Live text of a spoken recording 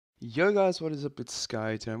Yo guys, what is up? It's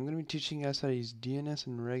Sky. Today I'm going to be teaching you guys how to use DNS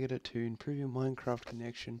and REGEDIT to improve your Minecraft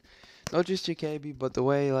connection. Not just your KB, but the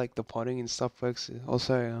way like the potting and stuff works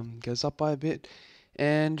also goes up by a bit.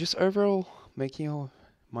 And just overall making your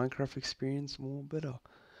Minecraft experience more better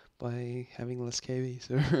by having less KB.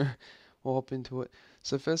 So we'll hop into it.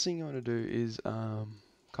 So first thing you want to do is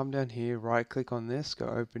come down here, right click on this, go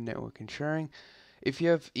open network and sharing. If you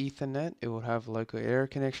have Ethernet, it will have local area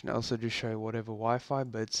connection. Also just show whatever Wi-Fi,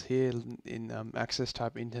 but it's here in access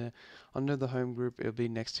type internet. Under the home group, it'll be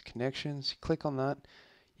next to connections. You click on that.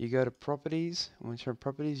 You go to properties. Once you're in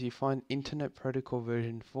properties, you find Internet Protocol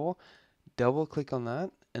version 4. Double click on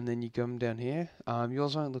that, and then you come down here.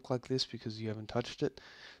 Yours won't look like this because you haven't touched it.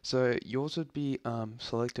 So yours would be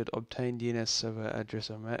selected Obtain DNS server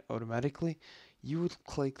address automatically. You would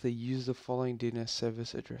click the use the following DNS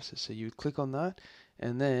service addresses. So you would click on that,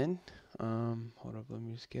 and then hold up, let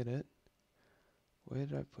me just get it. Where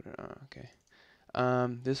did I put it? Oh, okay.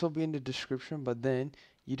 This will be in the description, but then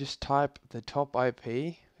you just type the top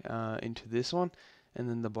IP into this one, and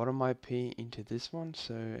then the bottom IP into this one.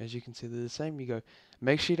 So as you can see, they're the same. You go,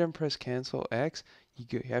 make sure you don't press cancel X. You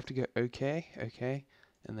have to go OK,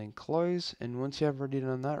 and then close. And once you have already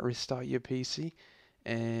done that, restart your PC.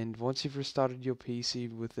 And once you've restarted your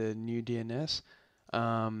PC with a new DNS,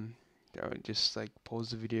 just like pause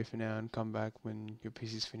the video for now and come back when your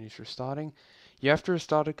PC's finished restarting. You have to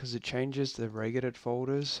restart it because it changes the regedit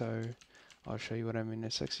folders, so I'll show you what I mean in a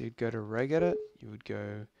sec. So you'd go to regedit, you would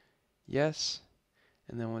go yes,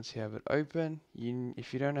 and then once you have it open,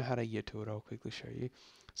 if you don't know how to get to it, I'll quickly show you.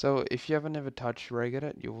 So if you haven't ever touched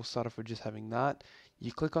regedit, you will start off with just having that.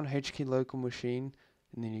 You click on HKey local machine,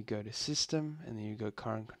 and then you go to system, and then you go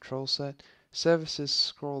current control set. Services,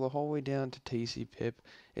 scroll the whole way down to TCPIP.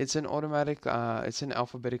 It's an automatic, it's in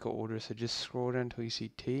alphabetical order, so just scroll down until you see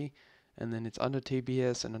T, and then it's under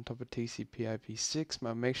TBS and on top of TCP/IP6.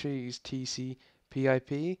 But make sure you use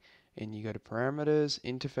TCP/IP, and you go to parameters,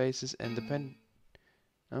 interfaces, and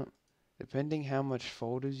depending how much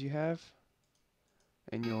folders you have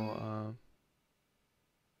in your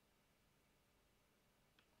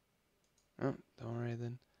don't worry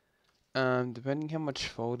then. Depending how much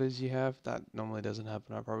folders you have, that normally doesn't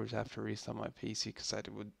happen. I probably just have to restart my PC because I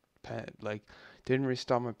didn't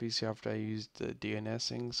restart my PC after I used the DNS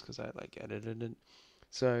things because I like edited it.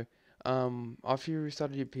 So after you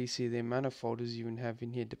restarted your PC, the amount of folders you can have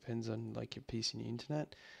in here depends on like your PC and your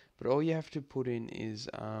internet. But all you have to put in is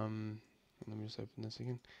let me just open this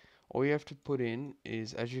again. All you have to put in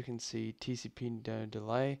is, as you can see,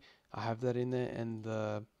 TCPNoDelay. I have that in there, and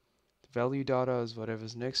the value data is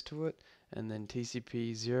whatever's next to it, and then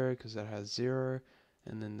TCP 0 because that has 0,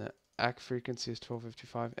 and then the ACK frequency is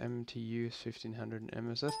 1255, MTU is 1500, and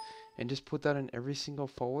MSS, and just put that in every single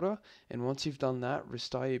folder. And once you've done that,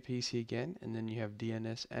 restart your PC again, and then you have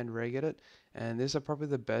DNS and regedit, and these are probably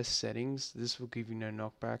the best settings. This will give you no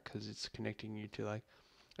knockback because it's connecting you to like,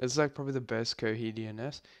 it's like probably the best Cohere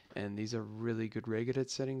DNS, and these are really good regedit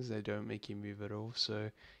settings. They don't make you move at all.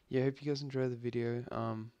 So yeah, I hope you guys enjoy the video.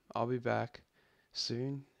 I'll be back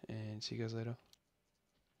soon, and see you guys later.